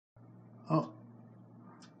Oh,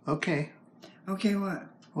 okay. Okay, what?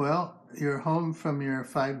 Well, you're home from your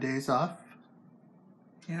 5 days off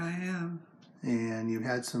Yeah, I am. and you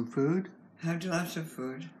had some food. Had lots of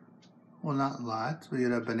food. Well, not lots. We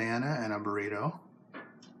had a banana and a burrito.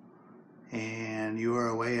 And you were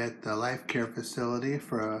away at the life care facility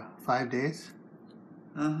for 5 days.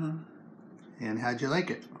 Uh-huh. And how'd you like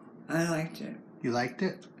it? I liked it. You liked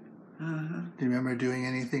it? Uh-huh. Do you remember doing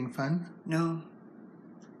anything fun? No.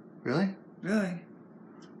 Really? Really?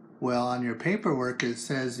 Well, on your paperwork it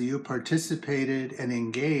says you participated and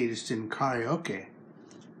engaged in karaoke.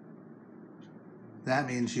 That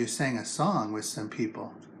means you sang a song with some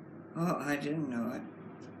people. Oh, I didn't know it.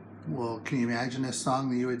 Well, can you imagine a song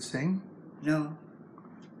that you would sing? No.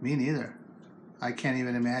 Me neither. I can't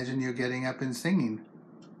even imagine you getting up and singing.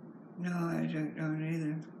 No, I don't know it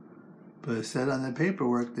either. But it said on the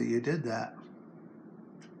paperwork that you did that.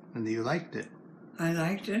 And that you liked it. I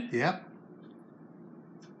liked it? Yep.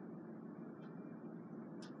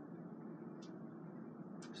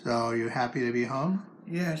 So, are you happy to be home?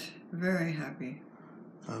 Yes, very happy.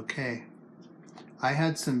 Okay. I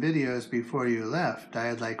had some videos before you left. I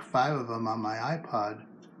had like 5 of them on my iPod.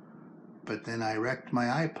 But then I wrecked my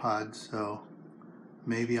iPod, so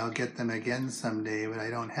maybe I'll get them again someday, but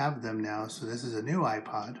I don't have them now, so this is a new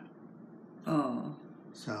iPod. Oh.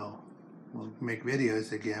 So we'll make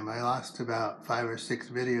videos again. I lost about 5 or 6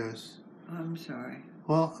 videos. I'm sorry.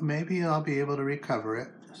 Well, maybe I'll be able to recover it,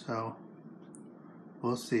 so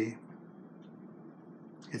we'll see.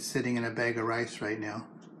 It's sitting in a bag of rice right now.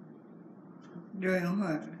 Doing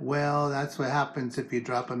what? Well, that's what happens if you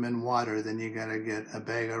drop them in water. Then you gotta get a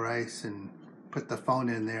bag of rice and put the phone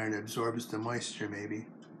in there and it absorbs the moisture maybe.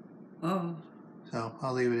 Oh. So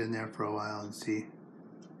I'll leave it in there for a while and see.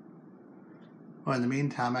 Well, in the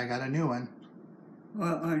meantime, I got a new one.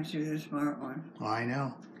 Well, aren't you the smart one? Well, I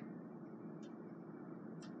know.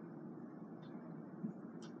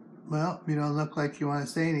 Well, you don't look like you want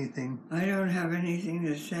to say anything. I don't have anything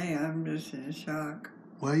to say. I'm just in shock.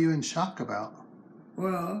 What are you in shock about?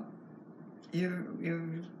 Well,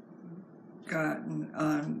 you've gotten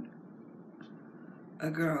on a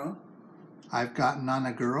girl. I've gotten on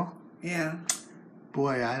a girl? Yeah.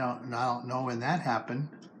 Boy, I don't know when that happened.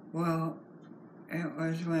 Well, it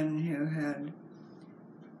was when you had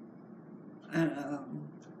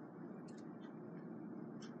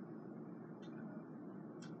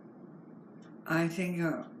I think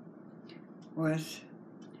it was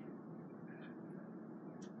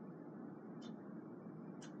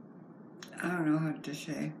I don't know what to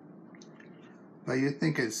say. But you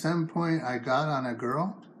think at some point I got on a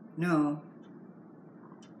girl? No.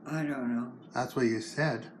 I don't know. That's what you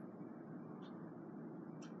said.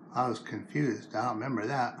 I was confused. I don't remember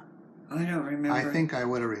that. I don't remember. I think I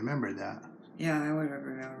would have remembered that. Yeah, I would have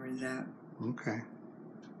remembered that. Okay.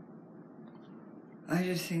 I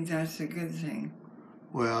just think that's a good thing.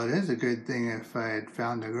 Well, it is a good thing if I had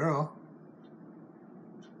found a girl.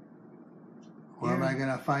 Where am I going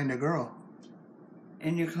to find a girl?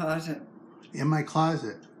 In your closet. In my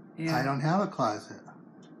closet. Yeah. I don't have a closet.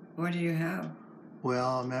 What do you have?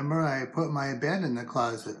 Well, remember I put my bed in the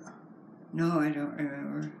closet. No, I don't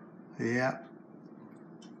remember. Yep.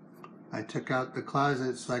 I took out the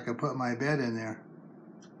closet so I could put my bed in there.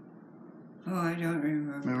 Oh, I don't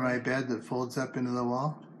remember. Remember my bed that folds up into the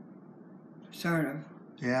wall? Sort of.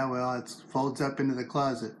 Yeah, well, it folds up into the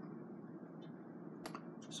closet.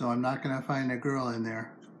 So I'm not going to find a girl in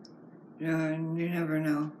there. Yeah, and you never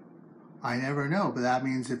know. I never know, but that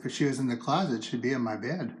means if she was in the closet, she'd be in my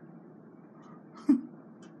bed.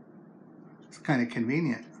 It's kind of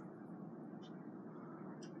convenient.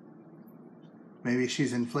 Maybe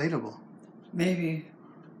she's inflatable. Maybe.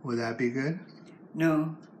 Would that be good?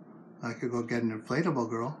 No. I could go get an inflatable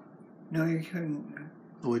girl. No, you couldn't.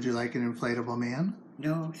 Would you like an inflatable man?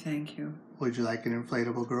 No, thank you. Would you like an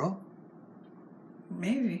inflatable girl?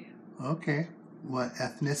 Maybe. Okay. What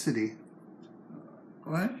ethnicity?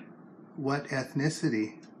 What? What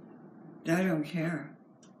ethnicity? I don't care.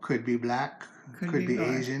 Could be black. Could be black.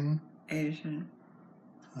 Asian. Asian.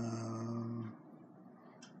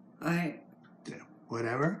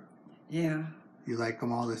 Whatever? Yeah. You like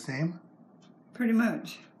them all the same? Pretty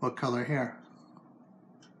much. What color hair?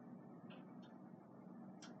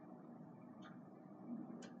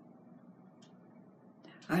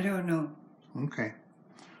 I don't know. Okay.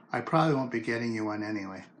 I probably won't be getting you one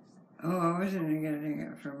anyway. Oh, I wasn't getting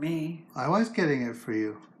it for me. I was getting it for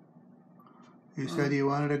you. You said you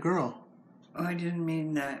wanted a girl. Oh, I didn't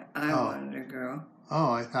mean that. I wanted a girl.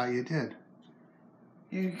 Oh, I thought you did.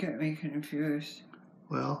 You get me confused.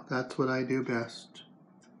 Well, that's what I do best.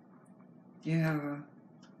 You have a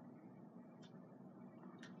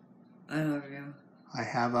I love you. I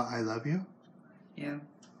have a I love you? Yeah.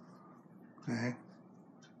 Okay.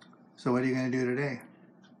 So what are you going to do today?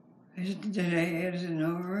 Today isn't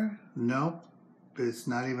over? Nope. It's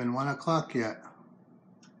not even 1 o'clock yet.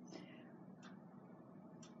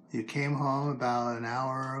 You came home about an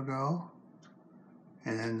hour ago,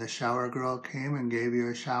 and then the shower girl came and gave you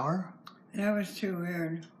a shower? That was too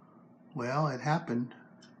weird. Well, it happened.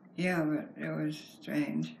 Yeah, but it was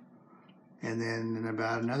strange. And then in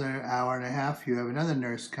about another hour and a half, you have another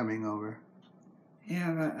nurse coming over.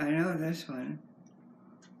 Yeah, but I know this one.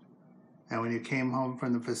 And when you came home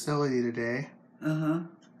from the facility today, Uh-huh.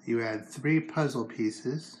 you had 3 puzzle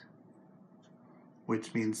pieces,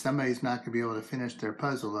 which means somebody's not going to be able to finish their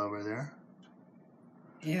puzzle over there.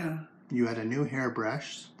 Yeah. You had a new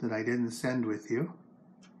hairbrush that I didn't send with you,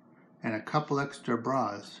 and a couple extra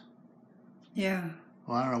bras. Yeah.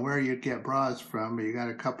 Well, I don't know where you'd get bras from, but you got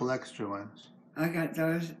a couple extra ones. I got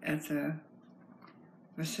those at the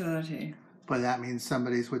facility. But that means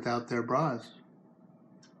somebody's without their bras.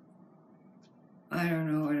 I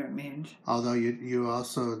don't know what it means. Although you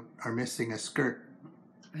also are missing a skirt.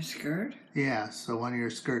 A skirt? Yeah, so one of your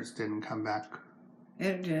skirts didn't come back.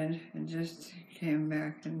 It did. It just came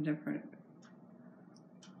back in different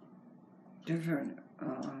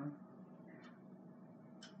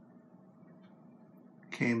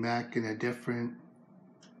Came back in a different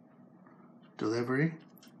delivery?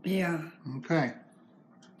 Yeah. Okay.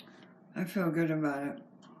 I feel good about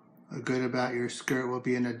it. Good about your skirt will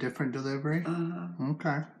be in a different delivery? Uh-huh.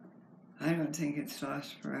 Okay. I don't think it's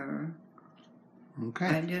lost forever. Okay.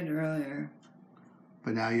 I did earlier,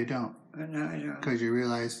 But now you don't. but now I don't. Because you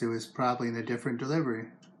realized it was probably in a different delivery.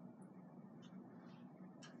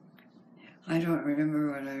 I don't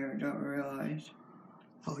remember what I don't realize.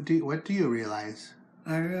 Oh, what do you realize?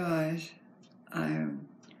 I realize I'm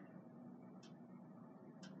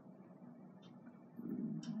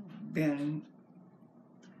been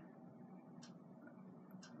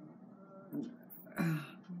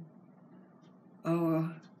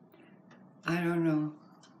I don't know.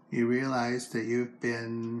 You realize that you've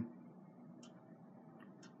been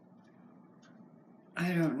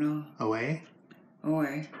I don't know. away?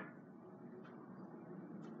 Away.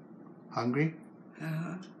 Hungry?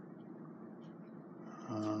 Uh-huh.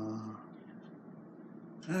 Uh,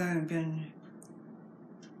 I've been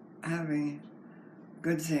having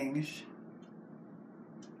good things.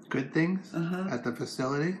 good things? Uh-huh. At the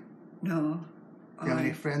facility? No. Do you have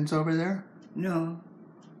any friends over there? No.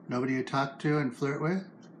 Nobody you talk to and flirt with?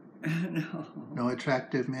 No. No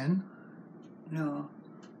attractive men? No.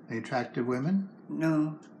 Any attractive women?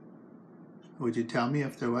 No. Would you tell me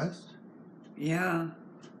if there was? Yeah.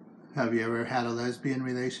 Have you ever had a lesbian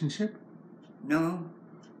relationship? No.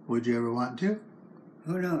 Would you ever want to?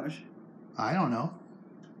 Who knows? I don't know.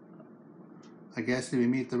 I guess if you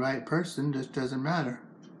meet the right person, just doesn't matter.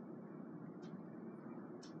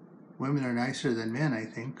 Women are nicer than men, I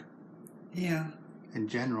think, Yeah. in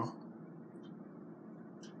general.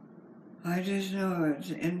 I just know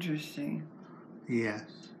it's interesting. Yes.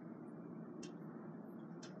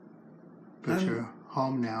 But you're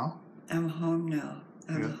home now. I'm home now.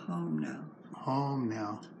 I'm Yeah. home now. Home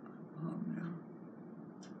now. Home now.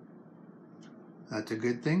 That's a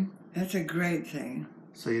good thing? That's a great thing.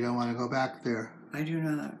 So you don't want to go back there? I do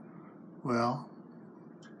not. Well,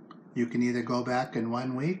 you can either go back in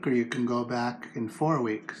 1 week or you can go back in 4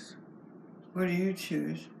 weeks. What do you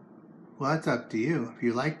choose? Well, that's up to you. If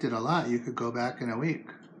you liked it a lot, you could go back in a week.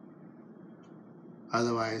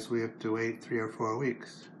 Otherwise, we have to wait 3 or 4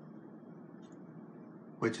 weeks.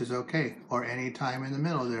 Which is okay. Or any time in the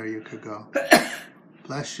middle there you could go.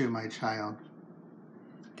 Bless you, my child.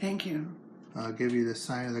 Thank you. I'll give you the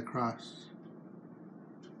sign of the cross.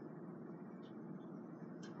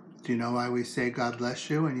 Do you know why we say God bless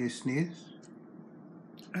you when you sneeze?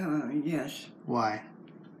 Yes. Why?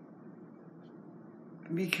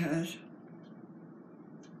 Because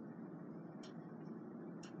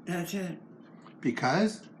that's it.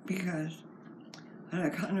 Because? Because. On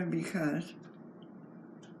account of because.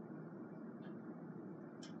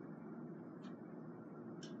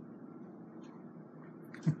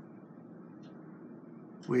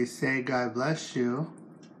 We say God bless you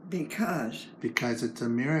Because. because it's a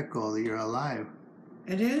miracle that you're alive.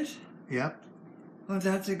 It is? Yep. Well,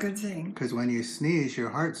 that's a good thing. Because when you sneeze, your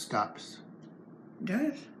heart stops. It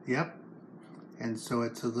does? Yep. And so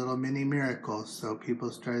it's a little mini miracle. So people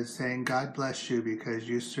started saying God bless you because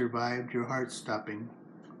you survived your heart stopping.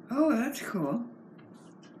 Oh, that's cool.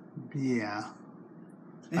 Yeah.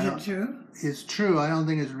 Is it true? It's true. I don't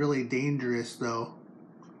think it's really dangerous, though.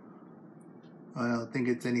 I don't think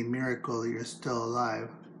it's any miracle that you're still alive.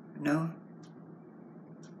 No,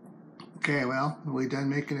 Okay, well, are we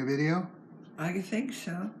done making a video? I think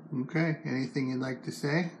so. Okay, anything you'd like to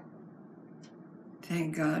say?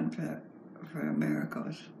 Thank God for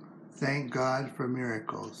miracles. Thank God for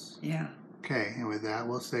miracles. Yeah. Okay, and with that,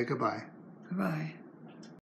 we'll say goodbye. Goodbye.